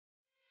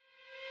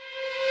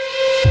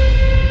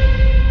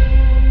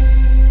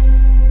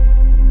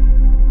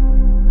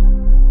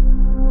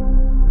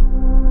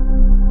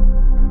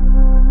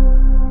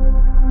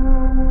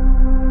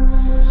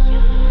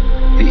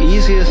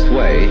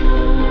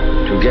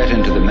get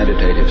into the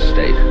meditative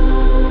state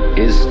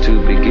is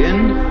to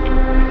begin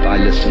by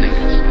listening.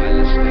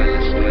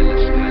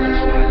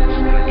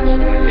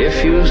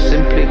 If you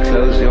simply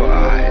close your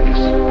eyes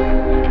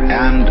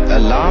and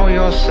allow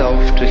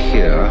yourself to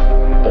hear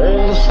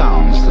all the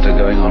sounds that are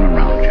going on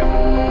around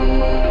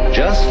you,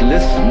 just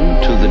listen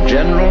to the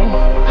general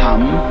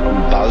hum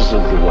and buzz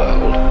of the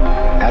world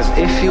as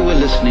if you were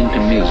listening to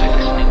music.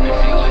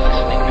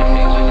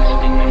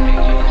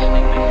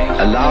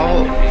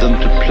 Allow them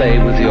to play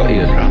with your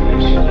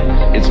eardrums.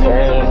 It's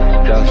all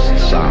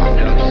just sound.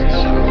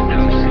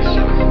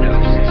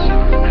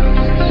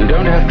 You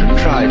don't have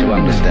to try to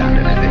understand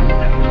anything.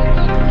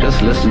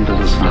 Just listen to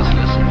the sound.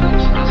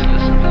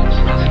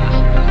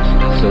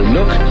 So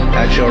look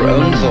at your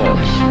own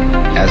thoughts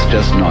as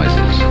just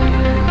noises,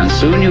 and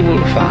soon you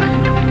will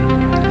find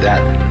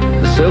that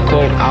the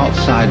so-called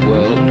outside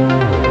world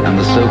and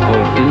the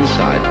so-called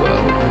inside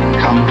world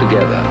come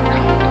together.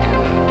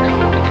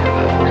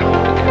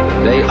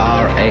 They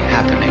are a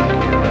happening,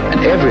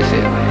 and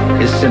everything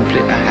is simply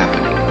a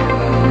happening.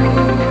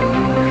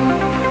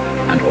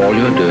 And all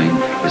you're doing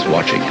is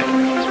watching it.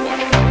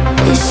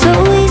 It's so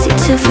easy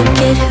to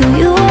forget who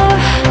you are.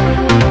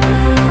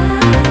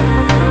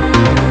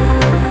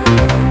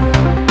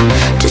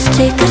 Just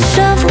take a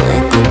shot.